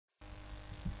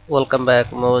Welcome back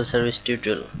mobile service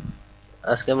tutorial.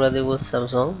 আজকে আমরা দেখব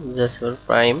স্যামসাং জে7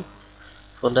 প্রাইম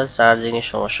ফোনটার চার্জিং এর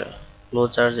সমস্যা, লো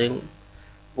চার্জিং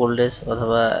ভোল্টেজ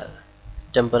অথবা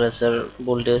টেম্পারেচার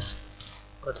ভোল্টেজ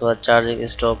অথবা চার্জিং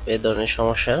স্টপ এই ধরনের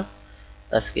সমস্যা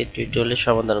আজকে টিউটোরিয়ালে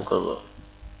সমাধান করব।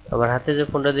 আমার হাতে যে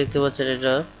ফোনটা দেখতে পাচ্ছেন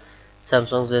এটা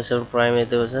স্যামসাং জে7 প্রাইম,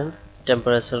 এতে পাচ্ছেন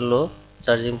টেম্পারেচার লো,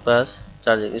 চার্জিং পাস,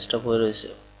 চার্জিং স্টপ হয়ে রয়েছে।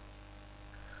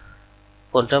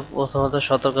 ফোনটা প্রথমত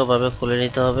সতর্কভাবে খুলে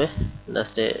নিতে হবে,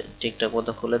 জাস্টে ঠিকঠাক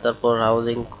মতো খুলে তারপর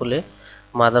হাউজিং খুলে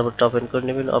মাদারবোর্ডটা ওপেন করে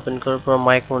নেবেন। ওপেন করার পর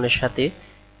মাইক্রোফোনের সাথে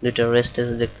দুইটা রেস্টেজ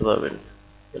দেখতে পাবেন,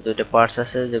 দুইটা পার্টস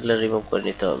আছে যেগুলো রিমুভ করে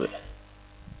নিতে হবে।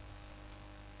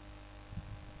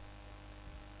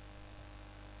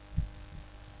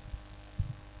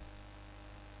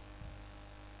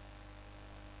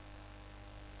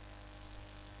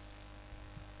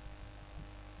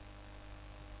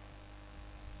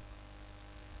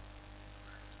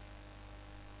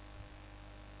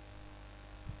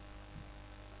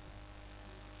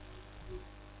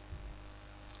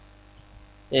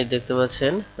 এই দেখতে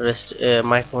পাচ্ছেন রেস্ট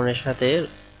মাইক্রোফোনের সাথে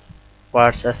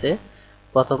পার্টস আছে,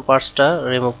 প্রথম পার্টসটা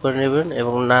রিমুভ করে নেবেন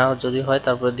এবং না যদি হয়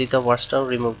তারপরে দ্বিতীয় পার্টসটাও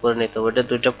রিমুভ করে নিতে হবে। এটা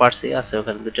দুইটা পার্টসই আছে,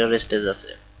 ওখানে দুইটা রেস্টেজ আছে।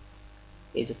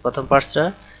 এই যে প্রথম পার্টসটা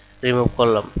রিমুভ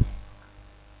করলাম,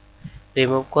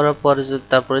 রিমুভ করার পরে যদি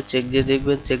তারপরে চেক দিয়ে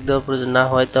দেখবেন, চেক দেওয়ার পরে যদি না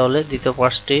হয় তাহলে দ্বিতীয়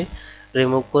পার্টসটি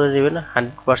রিমুভ করে নেবেন,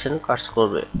 100% কাজ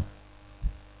করবে।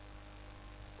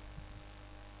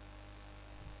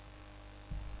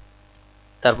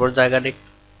 তারপর জায়গাটি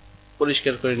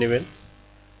পরিষ্কার করে নেবেন।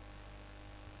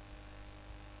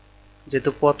 যেহেতু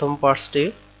প্রথম পার্টসটি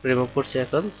রিমুভ করছি,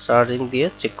 এখন চার্জিং দিয়ে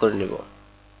চেক করে নিব।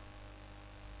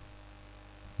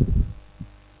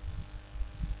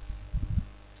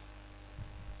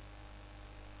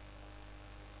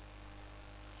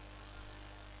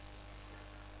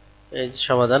 এই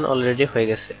সমাধান অলরেডি হয়ে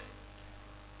গেছে।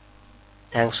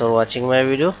 Thanks for watching my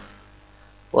video.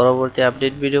 পরবর্তী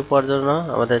আপডেট ভিডিও পাওয়ার জন্য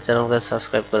আমাদের চ্যানেলকে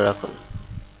সাবস্ক্রাইব করে রাখুন।